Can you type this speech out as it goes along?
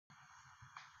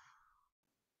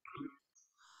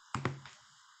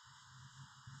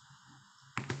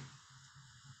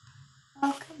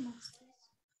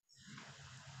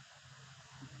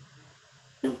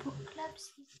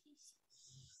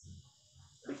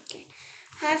Okay.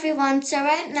 Hi everyone. So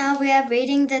right now we are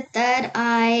reading the Third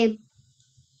Eye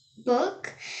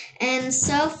book, and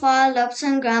so far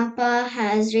Lobsang Grandpa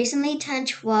has recently turned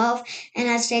 12 and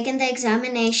has taken the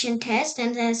examination test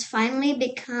and has finally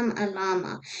become a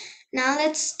llama. Now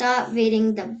let's start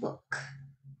reading the book.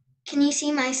 Can you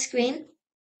see my screen?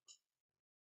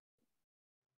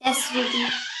 Yes, Vicky.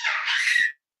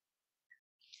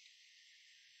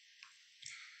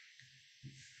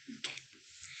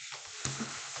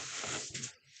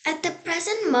 At the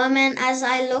present moment, as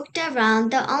I looked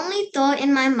around, the only thought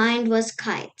in my mind was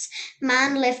kites,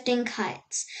 man lifting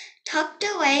kites. Tucked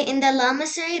away in the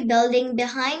lamasery building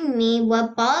behind me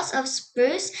were boughs of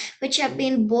spruce which had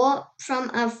been brought from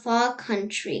a far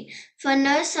country, for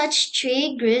no such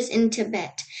tree grows in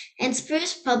Tibet, and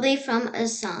spruce probably from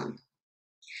Assam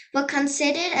were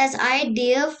considered as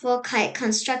ideal for kite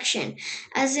construction,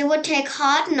 as it would take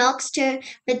hard knocks to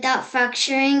without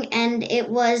fracturing and it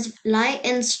was light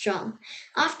and strong.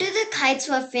 After the kites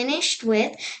were finished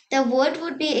with, the wood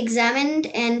would be examined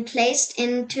and placed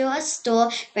into a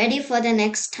store ready for the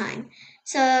next time.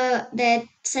 So they're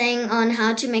saying on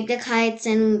how to make the kites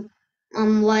and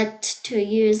what to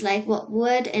use, like what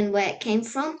wood and where it came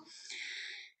from.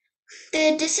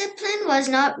 The discipline was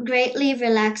not greatly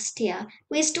relaxed here.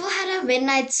 We still had a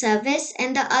midnight service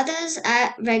and the others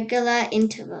at regular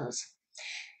intervals.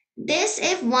 This,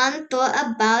 if one thought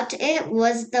about it,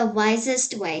 was the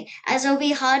wisest way, as it would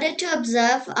be harder to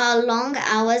observe our long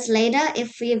hours later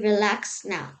if we relaxed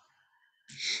now.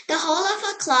 The whole of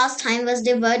our class time was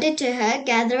devoted to her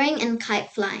gathering and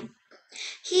kite flying.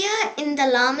 Here in the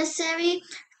lamasery,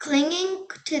 clinging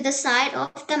to the side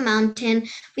of the mountain,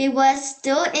 we were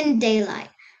still in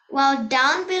daylight, while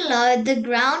down below the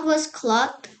ground was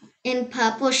clothed in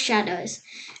purple shadows,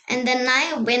 and the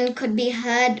night wind could be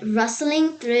heard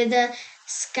rustling through the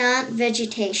scant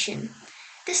vegetation.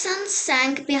 The sun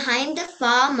sank behind the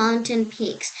far mountain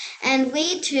peaks, and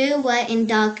we too were in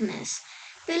darkness.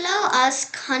 Below us,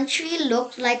 country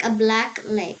looked like a black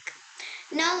lake.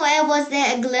 Nowhere was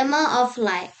there a glimmer of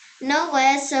light.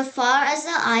 Nowhere, so far as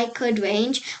the eye could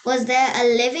range, was there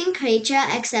a living creature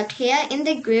except here in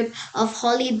the group of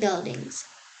holly buildings.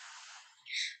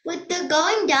 With the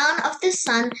going down of the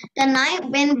sun, the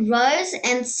night wind rose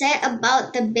and set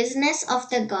about the business of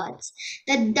the gods,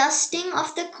 the dusting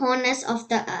of the corners of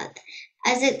the earth.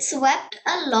 As it swept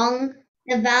along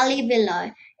the valley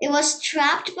below, it was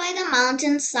trapped by the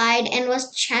mountain side and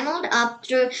was channeled up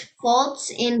through faults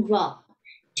in rock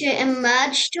to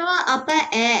emerge to our upper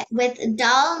air with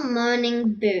dull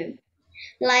moaning boom,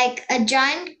 like a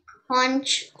giant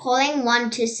conch calling one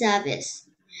to service.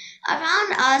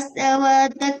 Around us there were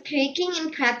the creaking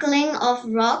and crackling of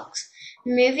rocks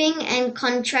moving and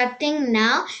contracting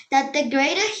now that the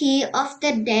greater heat of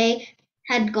the day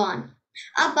had gone.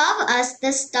 Above us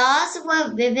the stars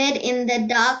were vivid in the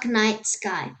dark night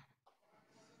sky.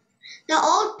 The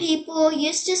old people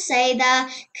used to say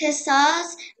that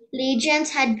Caesar's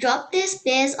legions had dropped their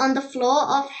spears on the floor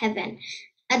of heaven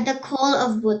at the call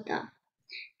of Buddha,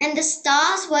 and the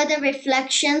stars were the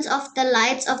reflections of the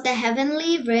lights of the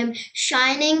heavenly room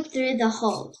shining through the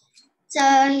hole.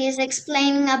 So he's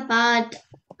explaining about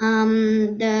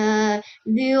the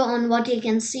view on what he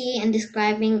can see and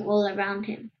describing all around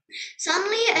him.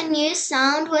 Suddenly, a new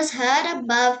sound was heard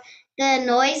above the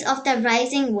noise of the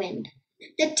rising wind.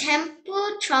 The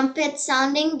temple trumpet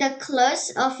sounding the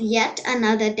close of yet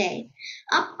another day.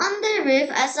 Up on the roof,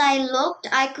 as I looked,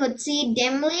 I could see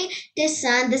dimly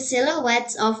discern the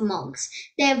silhouettes of monks,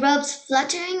 their robes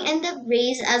fluttering in the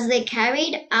breeze as they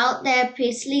carried out their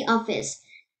priestly office.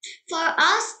 For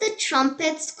us, the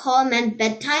trumpet's call meant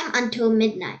bedtime until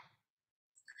midnight.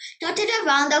 Dotted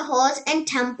around the halls and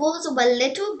temples were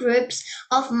little groups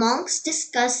of monks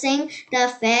discussing the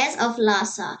affairs of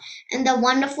Lhasa and the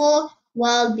wonderful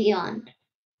world beyond.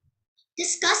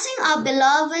 Discussing our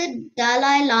beloved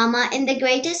Dalai Lama in the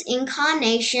greatest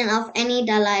incarnation of any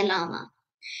Dalai Lama.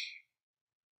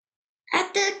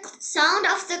 At the sound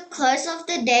of the close of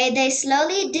the day, they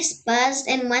slowly dispersed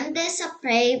and went their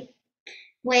separate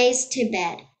ways to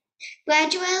bed.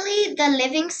 Gradually, the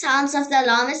living sounds of the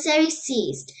lamasery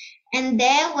ceased, and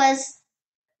there was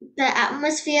the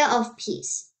atmosphere of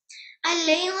peace. I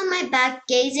lay on my back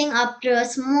gazing up through a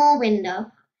small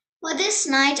window. For this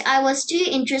night I was too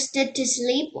interested to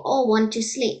sleep or want to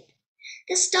sleep.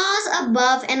 The stars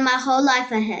above and my whole life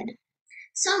ahead.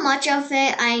 So much of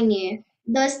it I knew.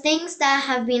 Those things that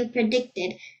have been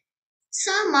predicted.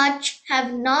 So much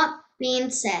have not been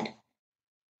said.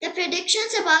 The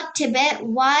predictions about Tibet,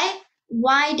 why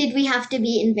Why did we have to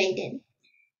be invaded?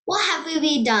 What have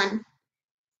we done?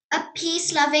 A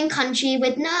peace loving country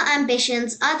with no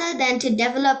ambitions other than to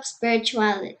develop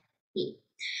spirituality.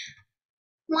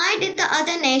 Why did the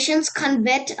other nations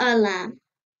covet our land?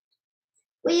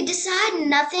 We desired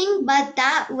nothing but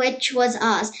that which was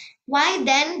ours. Why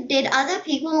then did other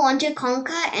people want to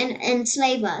conquer and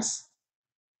enslave us?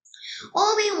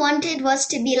 All we wanted was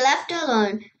to be left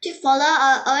alone, to follow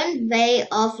our own way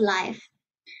of life.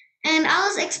 And I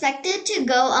was expected to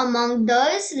go among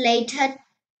those later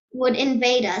would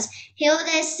invade us, heal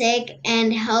their sick,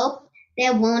 and help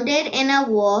their wounded in a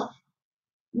war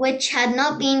which had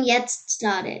not been yet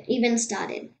started.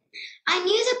 I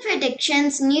knew the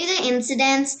predictions, knew the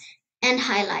incidents and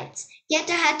highlights, yet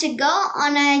I had to go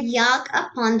on a yak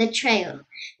upon the trail,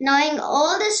 knowing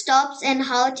all the stops and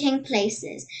halting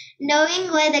places,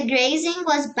 knowing where the grazing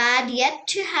was bad, yet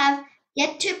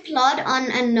to plod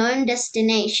on a known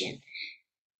destination.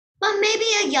 But maybe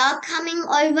a yak coming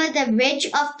over the ridge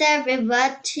of the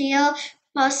river to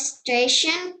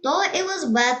prostration thought it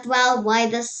was worthwhile why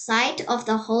the sight of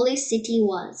the holy city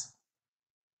was.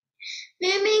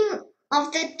 Booming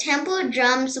of the temple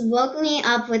drums woke me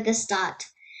up with a start.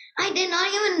 I did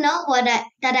not even know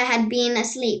that I had been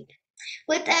asleep.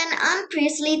 With an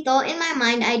unpriestly thought in my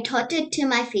mind, I tottered to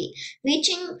my feet,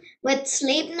 reaching with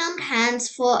sleep-numbed hands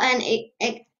for an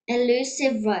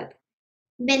elusive rope.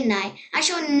 Midnight. I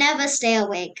shall never stay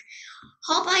awake.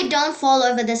 Hope I don't fall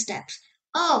over the steps.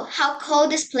 Oh, how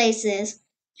cold this place is.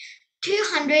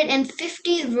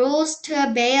 250 rules to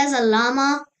obey as a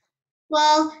llama.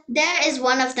 Well, there is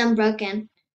one of them broken.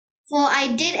 For I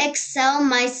did excel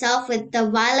myself with the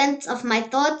violence of my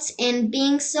thoughts in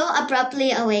being so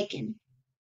abruptly awakened.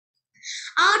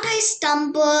 Out I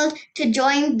stumbled to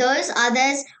join those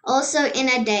others also in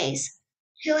a daze,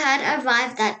 who had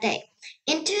arrived that day.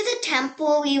 Into the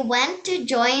temple we went to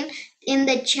join in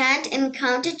the chant and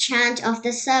counter chant of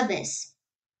the service.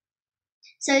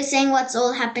 So he's saying what's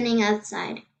all happening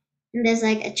outside. And there's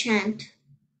like a chant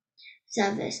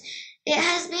service. It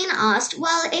has been asked,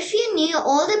 well, if you knew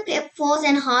all the pitfalls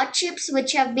and hardships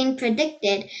which have been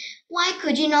predicted, why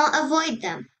could you not avoid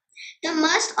them? The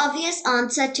most obvious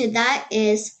answer to that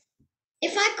is,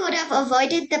 if I could have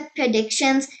avoided the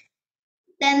predictions,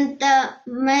 then the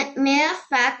mere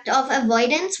fact of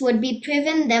avoidance would be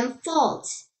proven them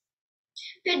false.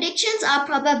 Predictions are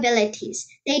probabilities.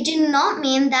 They do not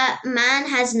mean that man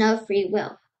has no free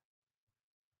will.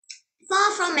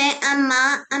 Far from it,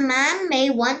 a man may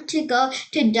want to go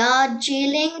to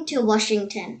Darjeeling to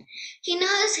Washington. He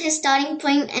knows his starting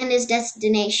point and his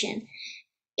destination.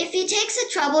 If he takes the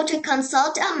trouble to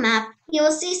consult a map, he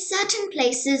will see certain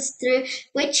places through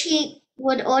which he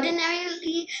would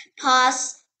ordinarily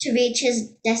pass to reach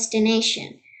his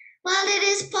destination. While it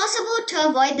is possible to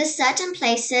avoid the certain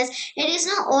places, it is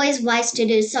not always wise to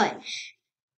do so.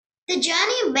 The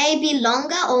journey may be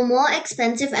longer or more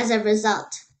expensive as a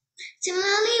result.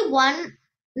 Similarly, one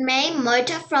may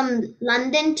motor from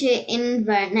London to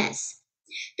Inverness.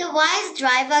 The wise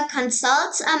driver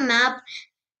consults a map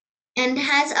and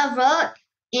has a road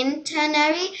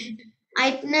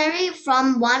itinerary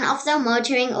from one of the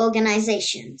motoring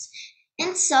organizations.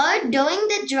 In so doing,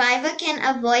 the driver can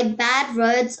avoid bad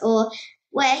roads or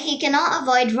where he cannot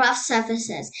avoid rough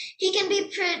surfaces. He can be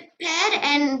prepared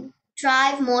and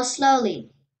drive more slowly.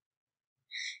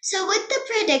 So, with the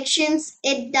predictions,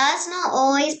 it does not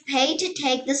always pay to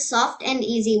take the soft and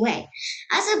easy way.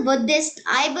 As a Buddhist,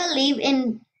 I believe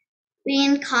in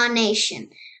reincarnation.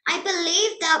 I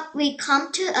believe that we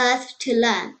come to earth to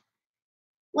learn.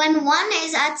 When one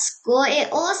is at school, it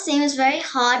all seems very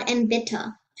hard and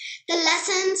bitter. The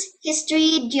lessons,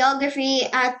 history, geography,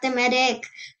 arithmetic,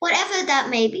 whatever they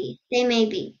may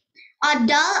be, are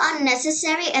dull,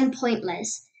 unnecessary, and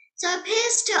pointless. So it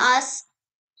appears to us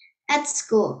at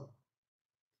school.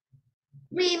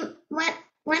 When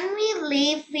we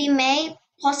leave, we may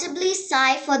possibly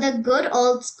sigh for the good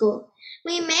old school.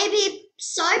 We may be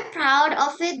so proud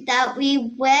of it that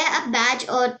we wear a badge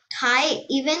or tie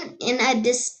even in a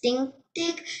distinctive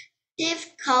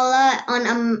color on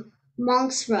a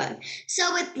monk's robe.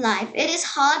 So with life, it is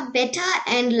hard, bitter,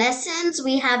 and lessons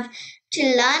we have to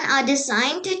learn are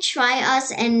designed to try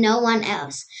us and no one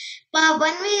else. But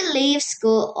when we leave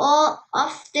school or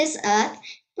off this earth,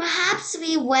 perhaps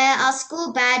we wear our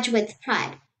school badge with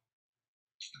pride.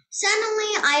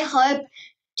 Certainly, I hope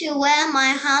to wear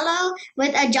my halo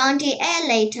with a jaunty air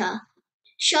later.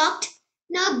 Shocked?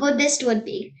 No Buddhist would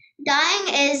be.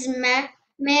 Dying is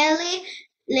merely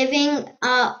living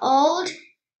our old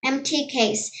empty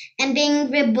case and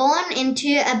being reborn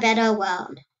into a better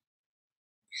world.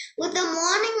 With the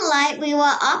morning light, we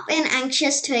were up and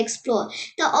anxious to explore.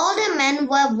 The older men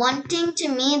were wanting to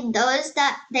meet those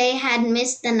that they had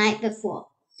missed the night before.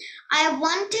 I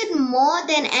wanted more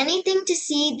than anything to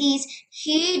see these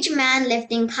huge men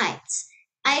lifting kites.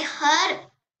 I heard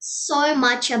so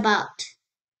much about.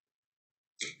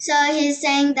 So he's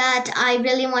saying that I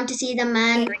really want to see the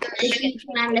huge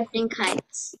man lifting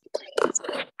kites.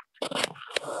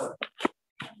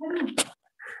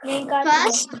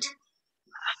 First,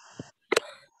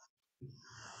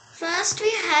 First, we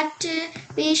had to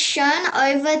be shown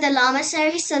over the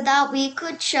lamasery so that we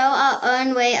could show our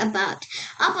own way about.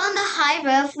 Up on the high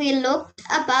roof, we looked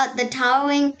about the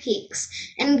towering peaks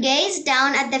and gazed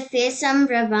down at the fearsome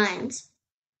ravines.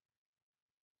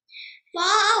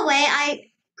 Far away,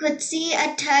 I could see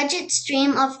a turgid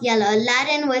stream of yellow,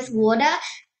 laden with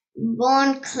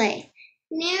water-borne clay.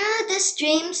 Nearer the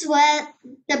streams were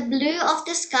the blue of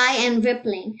the sky and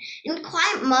rippling. In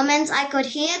quiet moments, I could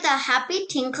hear the happy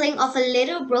tinkling of a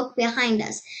little brook behind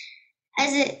us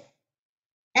as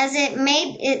it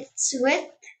made its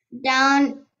width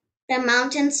down the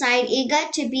mountainside,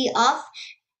 eager to be off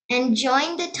and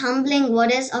join the tumbling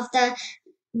waters of the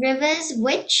rivers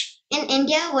which in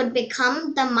India would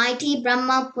become the mighty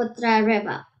Brahmaputra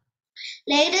River,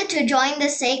 later to join the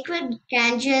sacred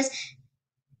Ganges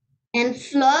and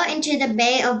flow into the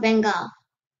Bay of Bengal.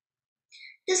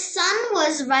 The sun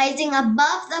was rising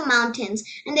above the mountains,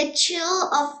 and the chill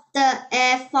of the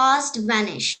air fast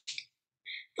vanished.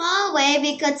 Far away,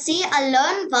 we could see a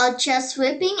lone vulture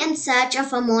swooping in search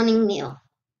of a morning meal.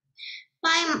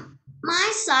 By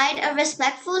my side, a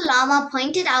respectful llama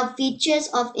pointed out features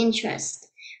of interest.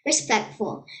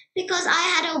 Respectful, because I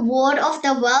had a ward of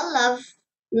the well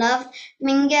loved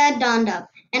Minga Dandap,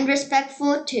 and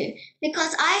respectful too,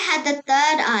 because I had the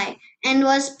third eye and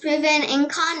was proven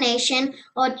incarnation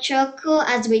or choku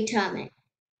as we term it.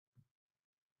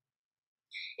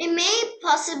 It may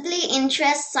possibly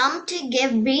interest some to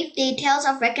give brief details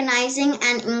of recognizing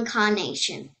an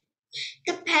incarnation.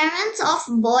 The parents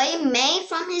of boy may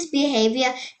from his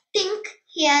behavior think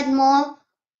he had more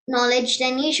knowledge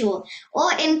than usual,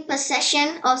 or in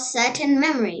possession of certain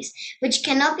memories, which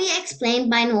cannot be explained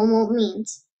by normal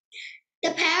means. The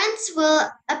parents will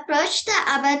approach the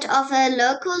abbot of a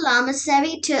local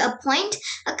lamasery to appoint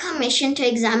a commission to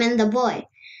examine the boy.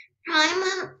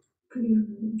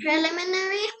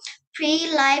 Preliminary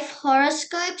pre-life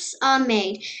horoscopes are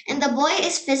made, and the boy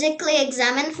is physically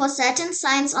examined for certain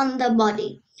signs on the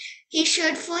body. He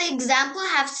should, for example,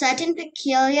 have certain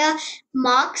peculiar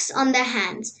marks on the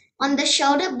hands, on the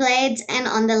shoulder blades, and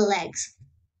on the legs.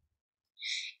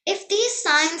 If these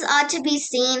signs are to be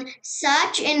seen,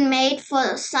 search is made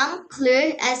for some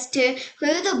clue as to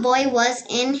who the boy was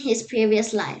in his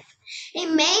previous life.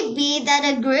 It may be that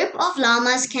a group of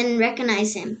llamas can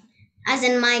recognize him, as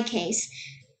in my case,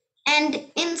 and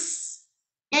in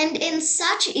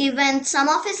such event some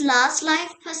of his last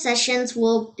life possessions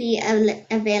will be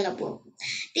available.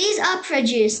 These are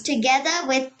produced together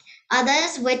with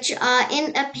others which are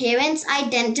in appearance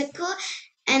identical,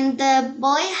 and the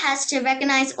boy has to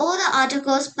recognize all the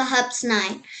articles, perhaps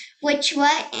 9, which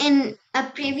were in a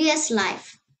previous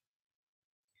life.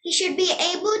 He should be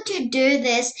able to do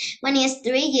this when he is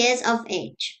 3 years of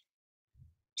age.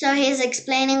 So he's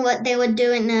explaining what they would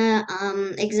do in a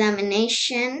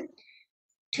examination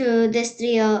to this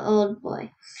 3-year-old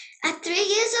boy. At 3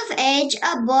 years of age,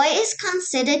 a boy is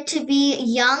considered to be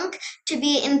young to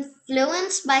be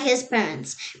influenced by his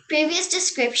parents. Previous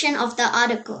description of the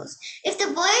articles. If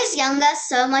the boy is younger,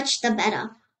 so much the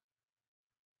better.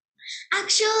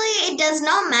 Actually, it does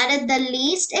not matter the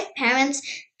least if parents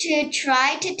to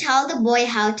try to tell the boy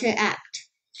how to act.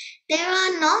 They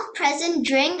are not present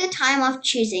during the time of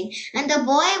choosing, and the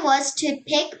boy was to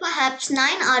pick perhaps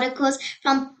 9 articles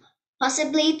from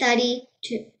possibly 30.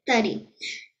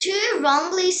 2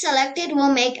 wrongly selected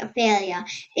will make a failure.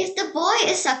 If the boy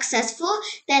is successful,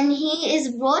 then he is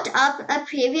brought up a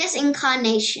previous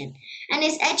incarnation, and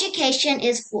his education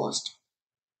is forced.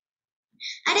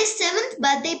 At his 7th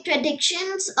birthday,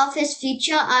 predictions of his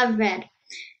future are read,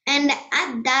 and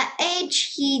at that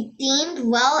age he deemed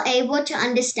well able to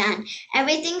understand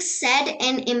everything said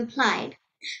and implied.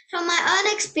 From my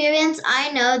own experience,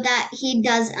 I know that he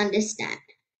does understand.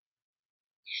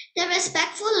 The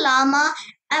respectful Lama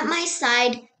at my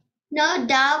side, no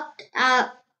doubt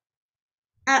at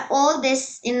all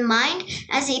this in mind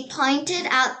as he pointed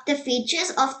out the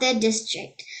features of their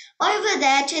district. Over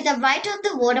there to the right of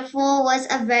the waterfall was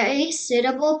a very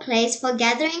suitable place for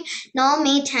gathering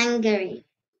Naomi Tangeri,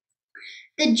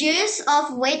 the juice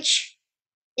of which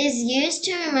is used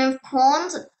to remove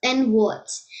corns and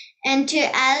warts. and to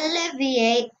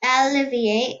alleviate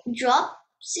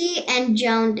dropsy and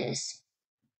jaundice.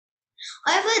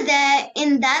 Over there,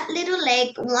 in that little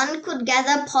lake, one could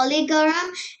gather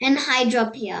polygarum and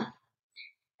hydropia,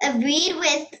 a weed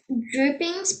with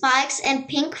drooping spikes and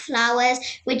pink flowers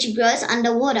which grows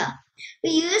underwater.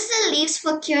 We use the leaves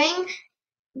for curing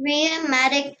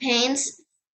rheumatic pains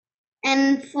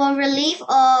and for relief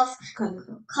of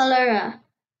cholera.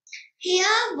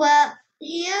 Here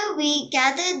we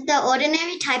gathered the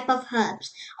ordinary type of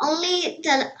herbs. Only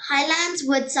the highlands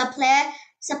would supply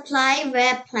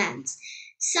rare plants.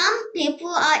 Some people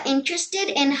are interested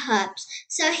in herbs,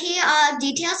 so here are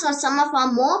details of some of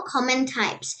our more common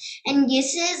types and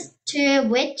uses to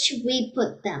which we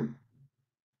put them.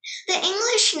 The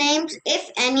English names, if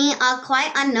any, are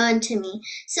quite unknown to me,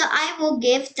 so I will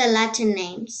give the Latin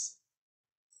names.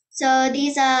 So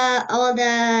these are all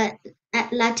the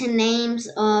Latin names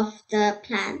of the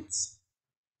plants.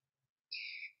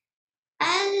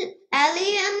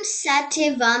 Allium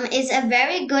sativum is a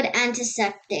very good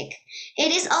antiseptic.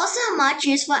 It is also much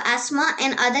used for asthma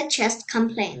and other chest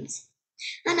complaints.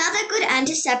 Another good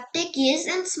antiseptic used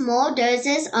in small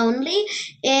doses only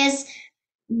is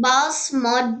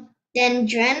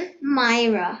Balsamodendron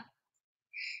myra.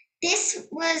 This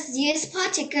was used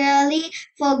particularly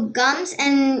for gums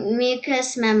and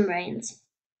mucous membranes.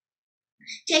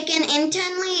 Taken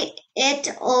internally, it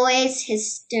always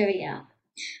hysteria.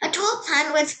 A tall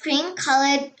plant with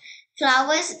cream-colored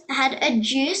flowers had a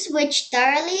juice which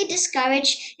thoroughly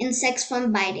discouraged insects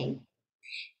from biting.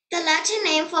 The Latin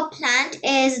name for plant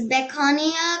is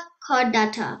Begonia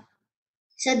cordata.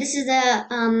 So this is the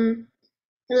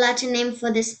Latin name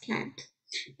for this plant.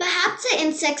 Perhaps the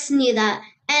insects knew that,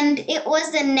 and it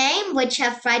was the name which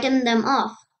had frightened them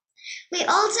off. We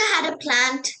also had a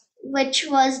plant which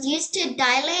was used to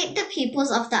dilate the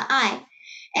pupils of the eye.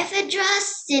 Ephedra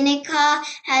sinica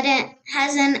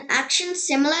has an action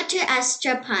similar to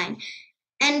astropine,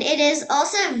 and it is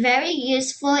also very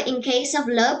useful in case of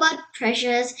low blood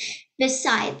pressures,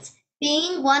 besides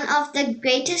being one of the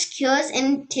greatest cures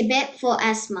in Tibet for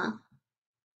asthma.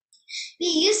 We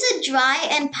use the dry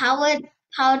and powdered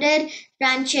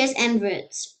branches and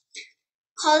roots.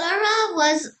 Cholera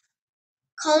was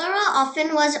Cholera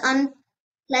often was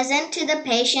unpleasant to the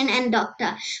patient and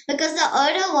doctor because the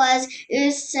odor was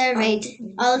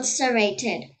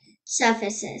ulcerated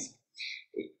surfaces.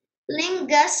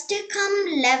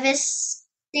 Lingusticum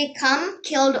levisticum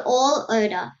killed all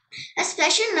odor. A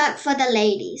special note for the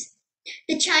ladies.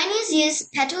 The Chinese use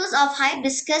petals of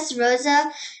Hibiscus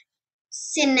rosa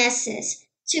sinensis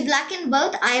to blacken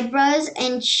both eyebrows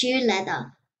and shoe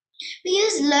leather. We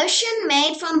use lotion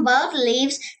made from boiled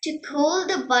leaves to cool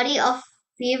the body of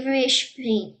feverish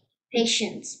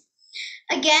patients.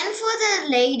 Again, for the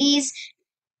ladies,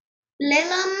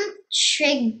 Lilium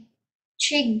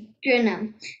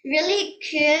trigrinum really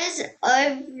cures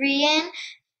ovarian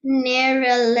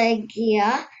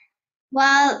neuralgia,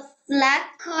 while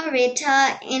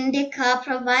Flacorita indica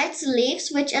provides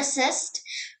leaves which assist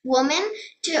women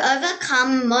to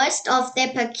overcome most of their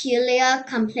peculiar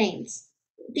complaints.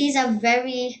 These are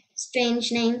very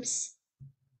strange names.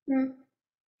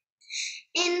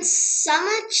 In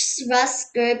Samat's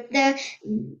Rust group, the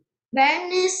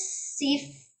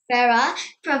Bernicifera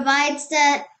provides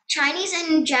the Chinese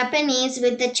and Japanese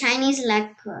with the Chinese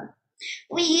lacquer.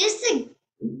 We use the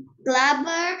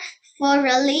glaber for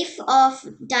relief of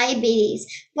diabetes,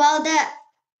 while the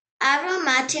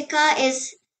aromatica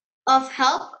is of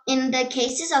help in the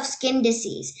cases of skin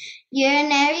disease,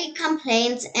 urinary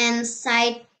complaints, and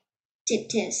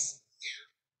cystitis.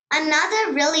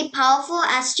 Another really powerful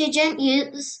astringent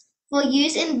used for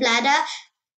use in bladder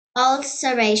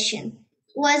ulceration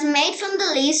was made from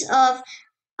the leaves of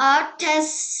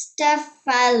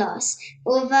Artestaphylos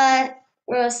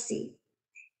uvarosi.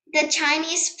 The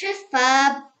Chinese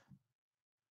prefer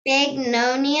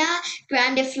Begnonia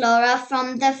grandiflora,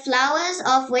 from the flowers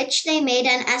of which they made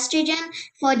an astringent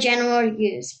for general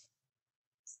use.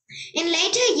 In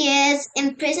later years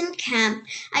in prison camp,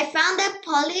 I found that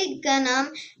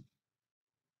Polygonum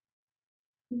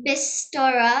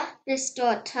bistorta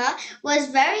was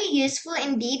very useful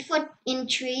indeed in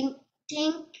treating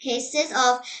cases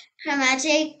of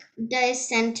chromatic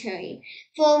dysentery,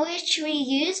 for which we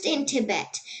used in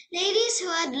Tibet. Ladies who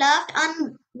had loved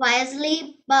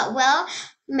unwisely but well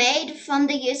made from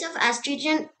the use of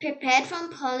astringent prepared from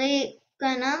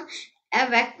Polygonum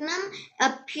erectum,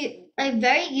 a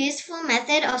very useful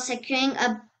method of securing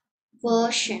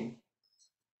abortion.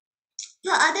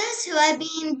 For others who had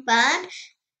been burned,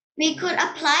 we could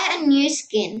apply a new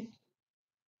skin.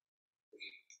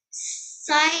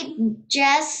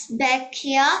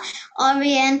 Cygesbeckia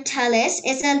orientalis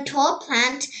is a tall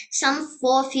plant some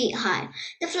 4 feet high.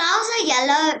 The flowers are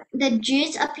yellow, the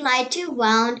juice applied to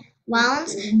wounds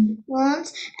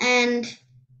and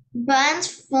burns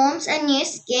forms a new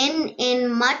skin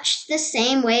in much the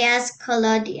same way as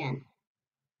collodion.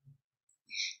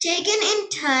 Taken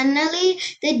internally,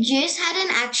 the juice had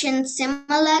an action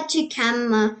similar to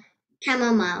chamomile.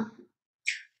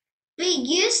 We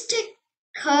used to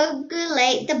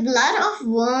coagulate the blood of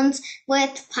wounds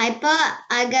with Piper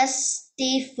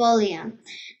angustifolia.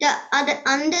 The other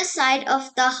underside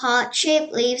of the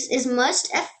heart-shaped leaves is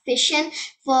most efficient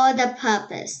for the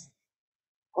purpose.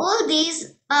 All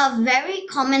these are very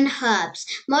common herbs.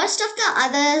 Most of the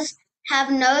others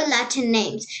have no Latin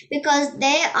names because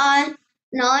they are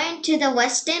known to the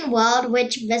Western world,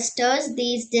 which bestows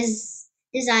these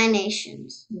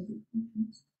designations.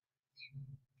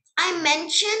 I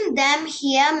mention them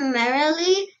here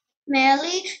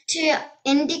merely to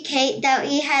indicate that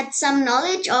we had some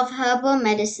knowledge of herbal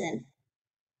medicine.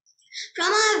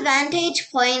 From our vantage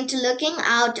point looking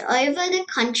out over the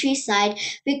countryside,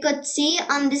 we could see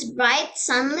on this bright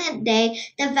sunlit day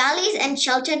the valleys and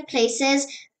sheltered places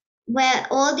where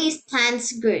all these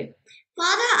plants grew.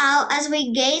 Farther out, as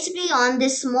we gazed beyond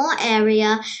this small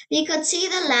area, we could see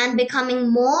the land becoming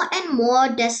more and more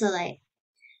desolate.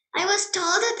 I was told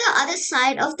that the other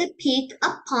side of the peak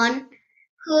upon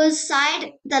whose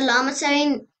side the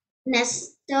lamasery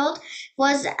nestled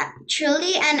was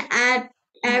truly an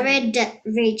arid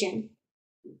region.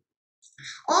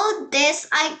 All this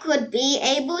I could be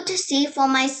able to see for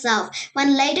myself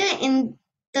when later in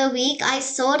the week I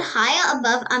soared higher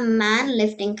above a man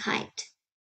lifting kite.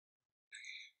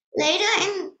 Later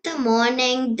in the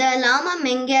morning, the Lama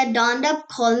Mingya dawned up,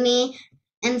 called me,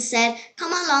 and said,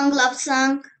 "Come along,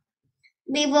 Lobsang.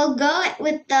 We will go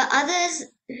with the others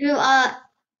who are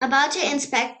about to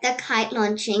inspect the kite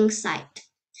launching site.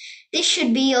 This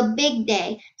should be your big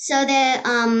day." So they're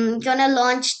gonna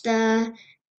launch the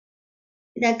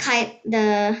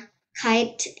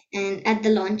kite and at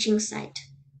the launching site.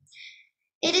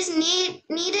 It is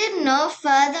needed no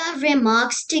further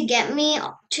remarks to get me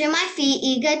to my feet,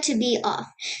 eager to be off.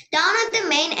 Down at the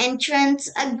main entrance,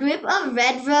 a group of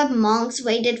red-robed monks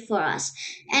waited for us,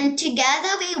 and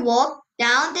together we walked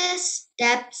down the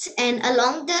steps and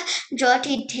along the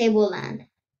draughty tableland.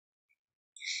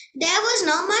 There was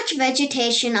not much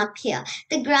vegetation up here.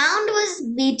 The ground was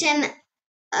beaten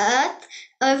earth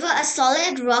over a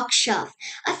solid rock shelf.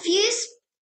 A few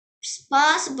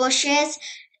sparse bushes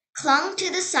clung to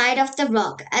the side of the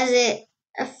rock as if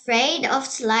afraid of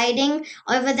sliding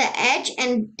over the edge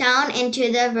and down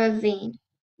into the ravine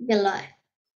below.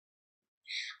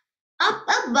 Up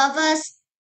above us,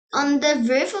 on the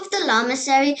roof of the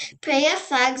lamasery, prayer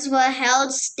flags were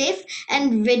held stiff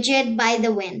and rigid by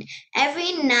the wind.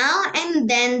 Every now and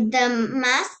then the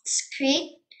masts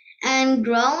creaked and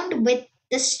groaned with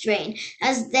the strain,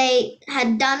 as they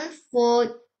had done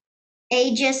for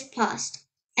ages past,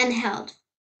 and held.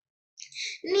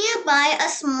 Nearby, a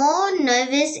small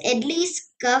novice idly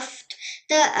scuffed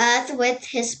the earth with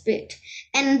his boot,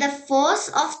 and the force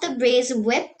of the breeze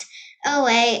whipped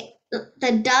away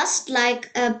the dust like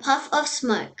a puff of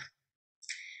smoke.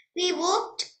 We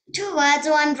walked towards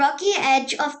one rocky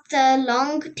edge of the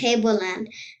long tableland,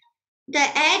 the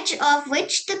edge of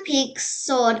which the peak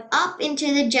soared up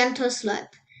into the gentle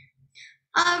slope.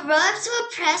 Our robes were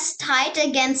pressed tight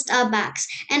against our backs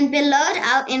and billowed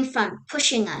out in front,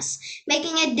 pushing us,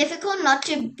 making it difficult not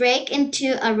to break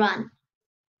into a run.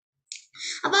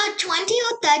 About 20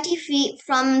 or 30 feet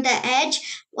from the edge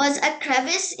was a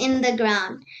crevice in the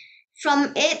ground.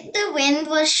 From it the wind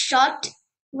was shot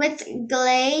with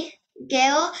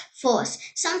gale force,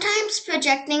 sometimes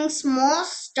projecting small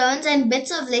stones and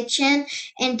bits of lichen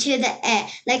into the air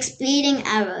like speeding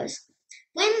arrows.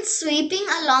 Wind sweeping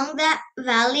along the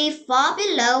valley far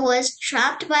below was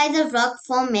trapped by the rock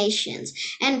formations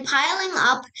and piling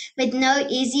up with no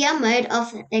easier mode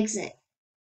of exit.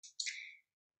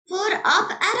 Poured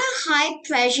up at a high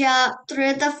pressure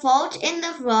through the fault in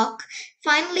the rock,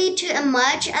 finally to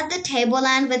emerge at the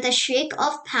tableland with a shriek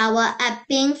of power at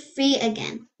being free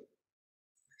again.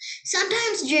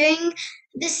 Sometimes during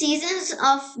the seasons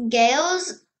of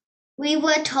gales, we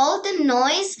were told the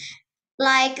noise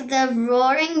like the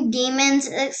roaring demons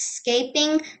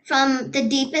escaping from the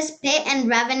deepest pit and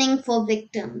ravening for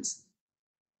victims.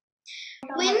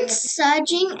 Winds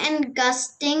surging and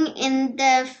gusting in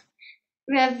the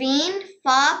ravine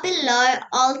far below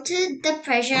altered the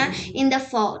pressure in the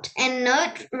fault, and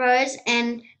note rose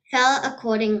and fell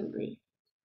accordingly.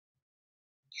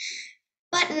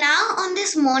 But now on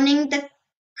this morning the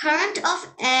current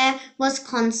of air was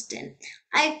constant.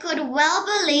 I could well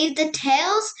believe the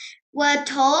tales were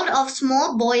told of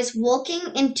small boys walking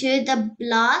into the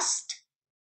blast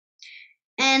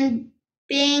and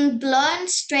being blown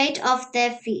straight off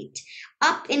their feet,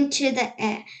 up into the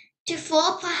air, to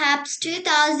fall perhaps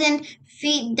 2,000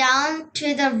 feet down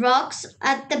to the rocks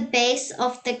at the base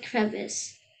of the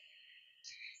crevice.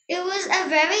 It was a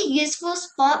very useful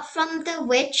spot from the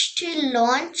which to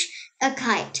launch a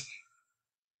kite,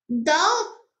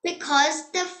 though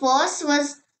because the force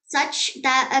was such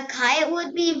that a kite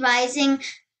would be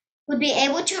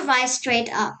able to rise straight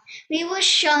up. We were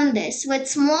shown this with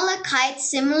smaller kites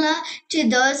similar to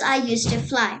those I used to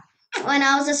fly when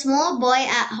I was a small boy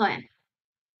at home.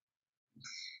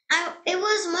 It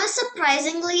was most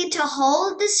surprisingly to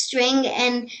hold the string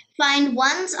and find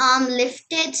one's arm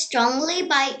lifted strongly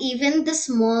by even the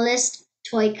smallest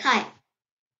toy kite.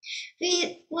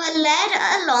 We were led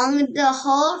along the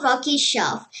whole rocky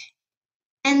shelf,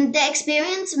 and the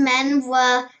experienced men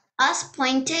were us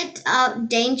pointed out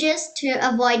dangers to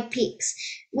avoid peaks,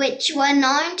 which were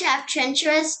known to have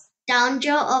treacherous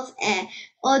downdraw of air,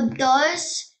 or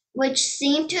those which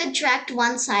seemed to attract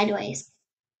one sideways.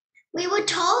 We were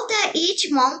told that each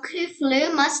monk who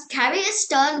flew must carry a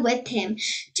stone with him,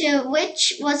 to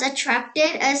which was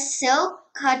attracted a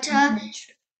silk cutter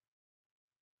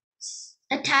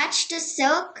attached a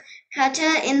silk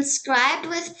cutter inscribed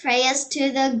with prayers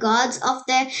to the gods of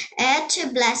the air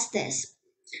to bless this,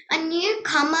 a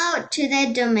newcomer to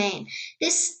their domain.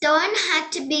 This stone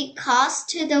had to be cast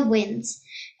to the winds.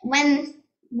 When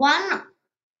one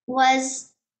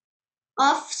was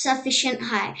of sufficient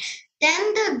height,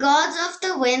 then the gods of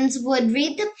the winds would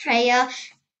read the prayer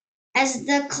as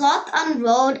the cloth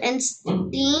unrolled and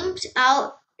steamed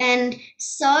out, and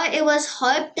so it was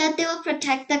hoped that they would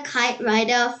protect the kite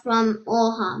rider from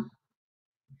all harm.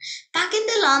 Back in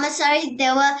the Lamasery,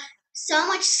 there were so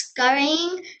much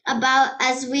scurrying about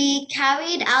as we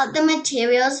carried out the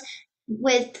materials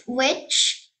with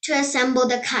which to assemble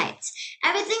the kites.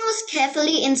 Everything was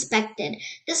carefully inspected.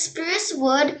 The spruce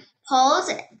wood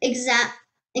poles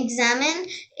examined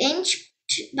inch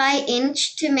by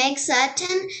inch to make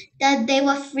certain that they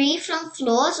were free from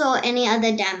flaws or any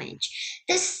other damage.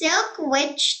 The silk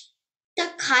which the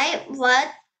kite was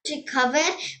to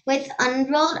covered with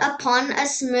unrolled upon a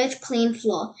smooth, clean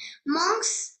floor.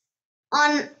 Monks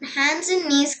on hands and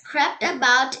knees crept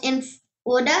about in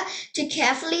order to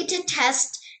carefully to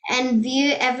test and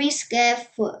view every square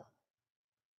foot.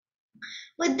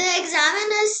 With the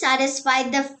examiners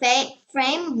satisfied, the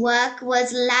framework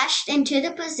was lashed into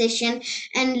the position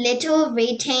and little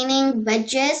retaining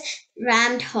wedges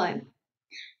rammed home.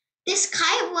 This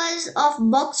kite was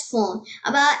of box form,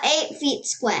 about 8 feet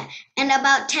square and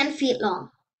about 10 feet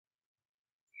long.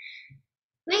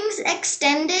 Wings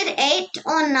extended 8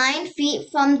 or 9 feet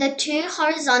from the two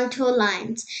horizontal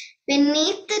lines.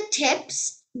 Beneath the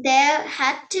tips, there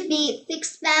had to be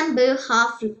fixed bamboo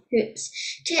half hoops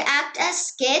to act as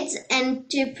skids and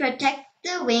to protect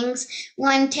the wings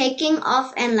when taking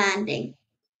off and landing.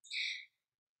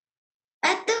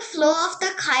 At the floor of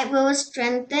the kite was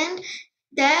strengthened,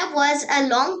 there was a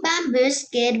long bamboo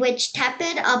skid which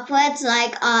tapered upwards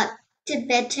like our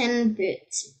Tibetan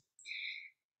boots.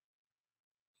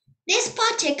 This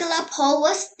particular pole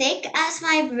was thick as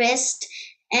my wrist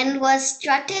and was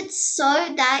strutted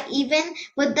so that even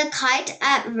with the kite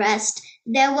at rest,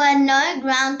 there were no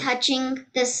ground touching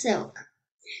the silk.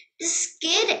 The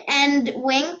skid and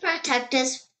wing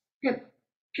protectors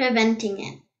preventing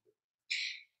it.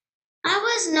 I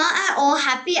was not at all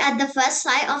happy at the first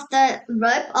sight of the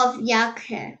rope of yak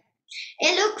hair.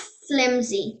 It looked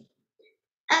flimsy.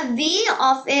 A V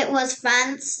of it was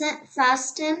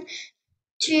fastened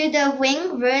to the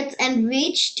wing roots and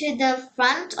reached to the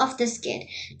front of the skid.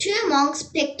 Two monks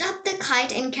picked up the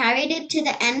kite and carried it to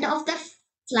the end of the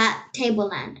flat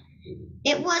tableland.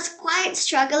 It was quite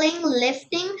struggling,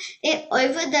 lifting it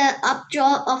over the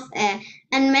updraw of air,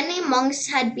 and many monks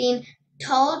had been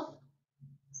told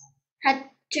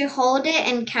had to hold it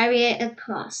and carry it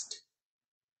across.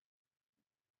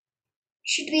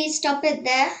 Should we stop it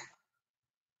there?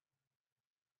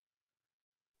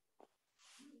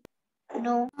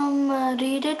 No.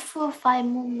 Read it for 5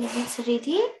 more minutes,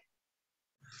 Riddhi.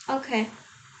 Okay.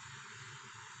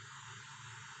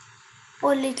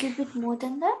 Or a little bit more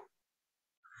than that.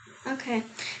 Okay.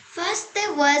 First,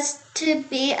 there was to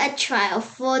be a trial.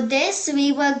 For this,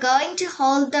 we were going to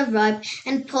hold the rope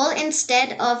and pull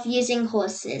instead of using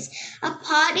horses. A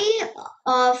party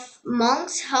of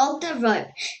monks held the rope,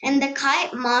 and the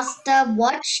kite master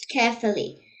watched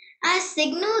carefully. As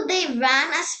signal, they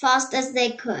ran as fast as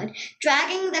they could,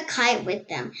 dragging the kite with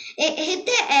them. It hit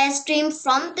the airstream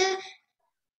from the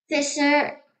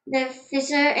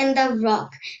fissure in the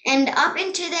rock, and up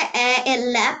into the air it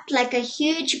leapt like a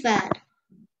huge bird.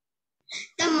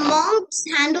 The monks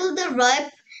handled the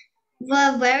rope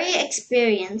were very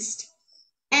experienced,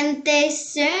 and they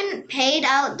soon paid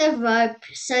out the rope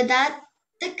so that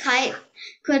the kite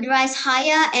could rise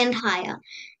higher and higher.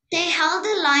 They held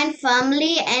the line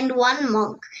firmly, and one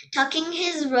monk, tucking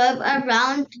his robe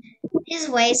around his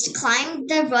waist, climbed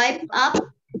the rope up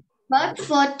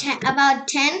for about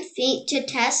 10 feet to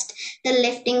test the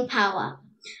lifting power.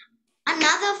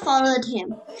 Another followed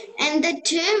him, and the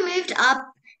two moved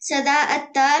up so that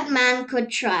a third man could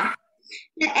try.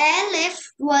 The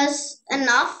airlift was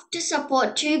enough to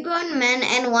support two grown men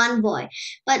and one boy,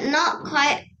 but not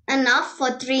quite enough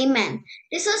for three men.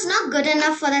 This was not good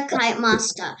enough for the kite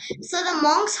master, so the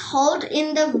monks hauled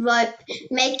in the rope,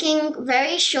 making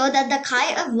very sure that the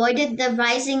kite avoided the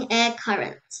rising air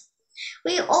currents.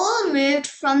 We all moved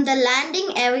from the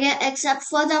landing area except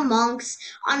for the monks,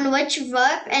 on which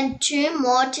rope and two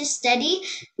more to steady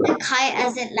the kite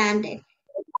as it landed.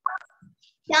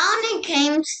 Down it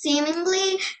came,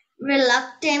 seemingly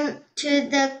reluctant to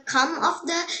the come of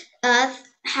the earth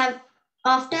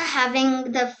after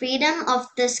having the freedom of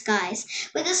the skies.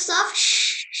 With a soft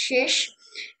shish,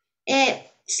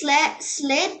 it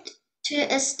slid to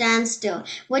a standstill,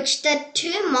 which the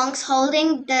two monks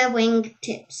holding the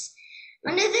wingtips.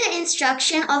 Under the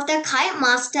instruction of the kite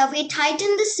master, we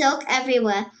tightened the silk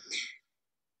everywhere,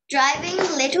 driving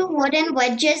little wooden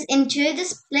wedges into the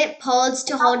split poles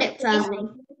to hold it firmly.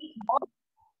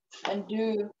 And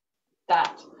do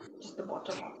that. Just the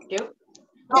bottom of you.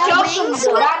 The wings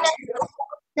were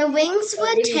The wings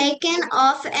were taken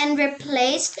off and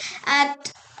replaced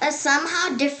at a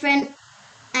somehow different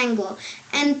angle,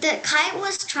 and the kite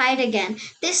was tried again.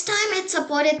 This time it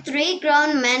supported three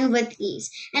grown men with ease,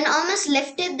 and almost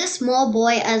lifted the small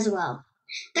boy as well.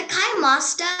 The kite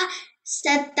master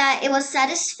said that it was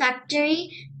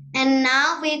satisfactory, and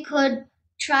now we could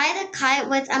try the kite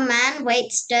with a man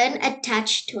weight stern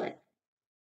attached to it.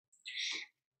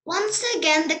 Once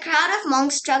again the crowd of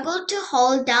monks struggled to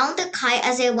hold down the kite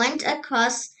as it went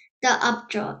across the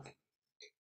updraft.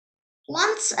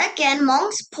 Once again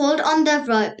monks pulled on the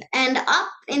rope, and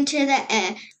up into the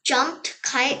air jumped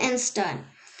kite and stern.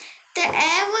 The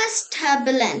air was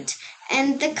turbulent,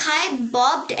 and the kite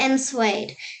bobbed and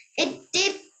swayed. It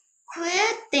did queer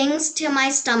things to my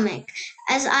stomach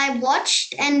as I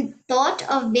watched and thought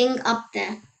of being up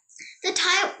there. The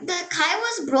kite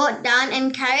was brought down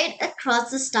and carried across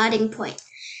the starting point.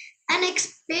 An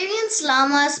experienced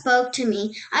llama spoke to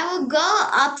me. I will go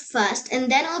up first, and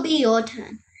then it'll be your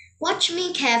turn. Watch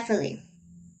me carefully.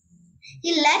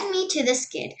 He led me to the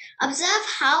skid. Observe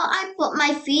how I put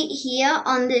my feet here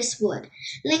on this wood.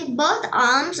 Link both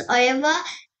arms over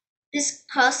this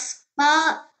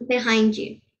crossbar behind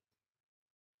you.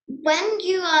 When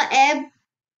you are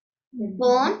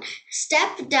airborne,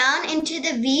 step down into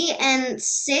the V and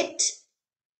sit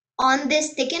on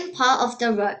this thickened part of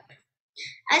the rope.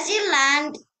 As you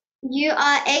land, you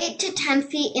are 8 to 10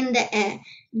 feet in the air.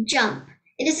 Jump.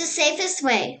 It is the safest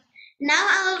way. Now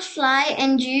I will fly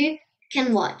and you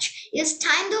can watch. It's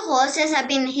time the horses have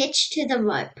been hitched to the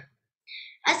rope.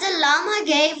 As the llama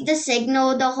gave the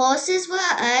signal, the horses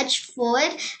were urged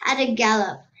forward at a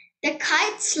gallop. The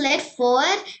kite slid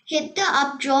forward, hit the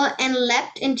updraw, and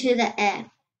leapt into the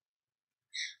air.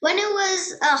 When it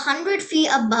was 100 feet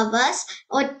above us,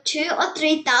 or 2 or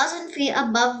 3 thousand feet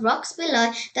above rocks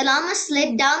below, the llama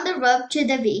slid down the rope to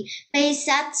the V, where he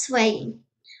sat swaying.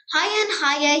 Higher and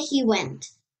higher he went.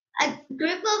 A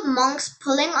group of monks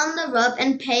pulling on the rope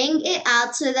and paying it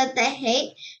out so that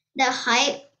the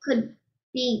height could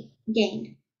be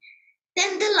gained.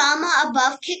 Then the llama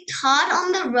above kicked hard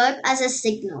on the rope as a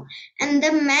signal, and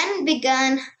the men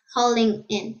began hauling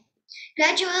in.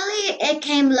 Gradually it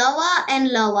came lower and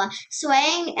lower,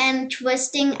 swaying and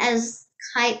twisting as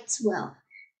kites will.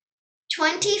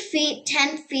 20 feet,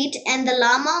 10 feet, and the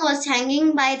llama was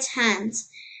hanging by its hands.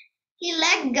 He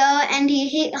let go and he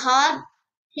hit hard.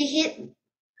 He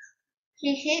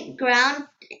hit ground.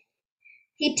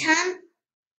 He turned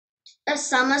a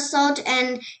somersault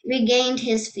and regained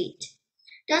his feet.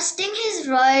 Dusting his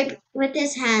robe with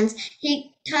his hands,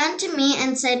 he turned to me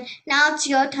and said, "Now it's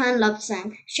your turn,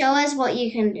 Lobsang. Show us what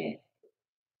you can do."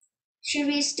 Should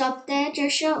we stop there,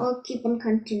 Joshua, or keep on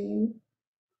continuing?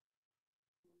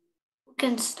 You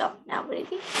can stop now,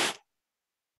 baby.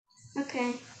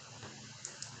 Okay.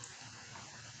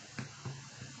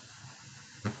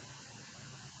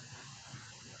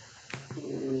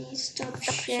 me stop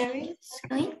Stop sharing sharing. the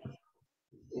screen.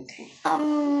 Okay.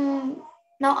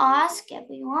 Now ask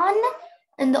everyone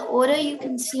in the order you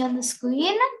can see on the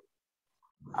screen.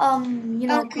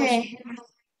 Okay.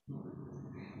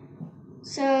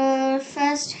 So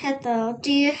first, Heather,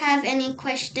 do you have any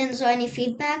questions or any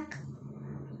feedback?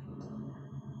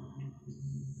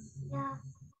 Yeah,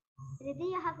 Riddhi,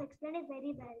 you have explained it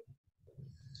very well.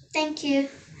 Thank you,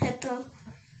 Heather.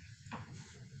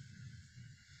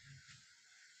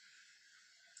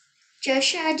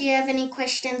 Joshua, do you have any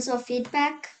questions or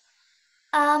feedback?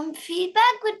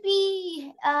 Feedback would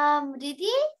be,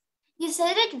 Riddhi, you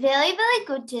said it very, very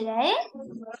good today.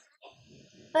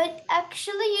 But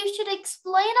actually, you should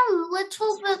explain a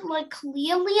little bit, like,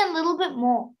 clearly a little bit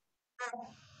more.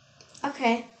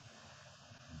 Okay.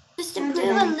 Just I'll do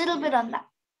improve a that. little bit on that.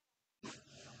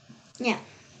 Yeah.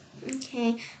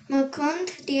 Okay.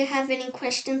 Mukund, do you have any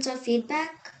questions or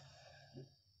feedback?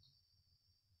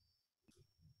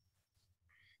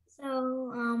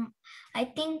 So I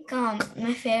think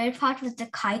my favorite part was the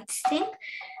kites thing,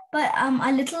 but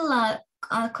a little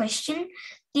question: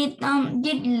 did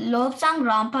Lobsang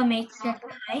Rampa make that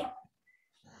kite?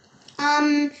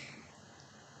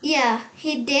 Yeah,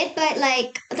 he did, but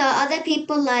like the other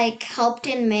people like helped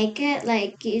him make it,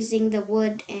 like using the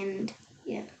wood and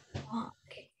yeah. Oh,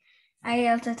 okay, I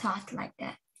also thought like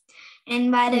that.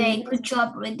 And by the way, good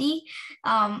job, Riddhi.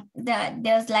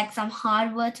 There's like some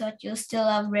hard words, but you still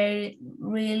are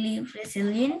really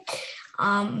resilient.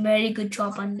 Very good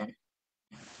job on that.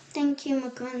 Thank you,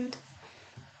 Mukund.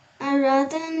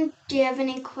 Radhan, do you have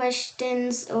any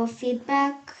questions or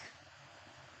feedback?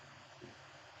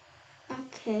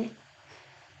 Okay.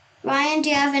 Ryan, do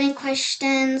you have any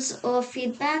questions or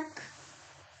feedback?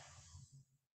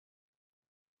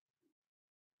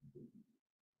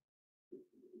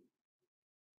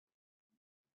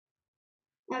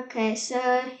 Okay, so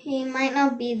he might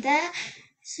not be there.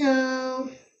 So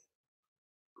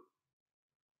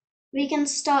we can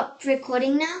stop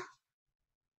recording now.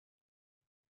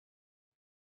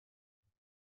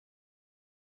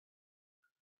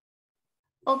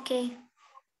 Okay.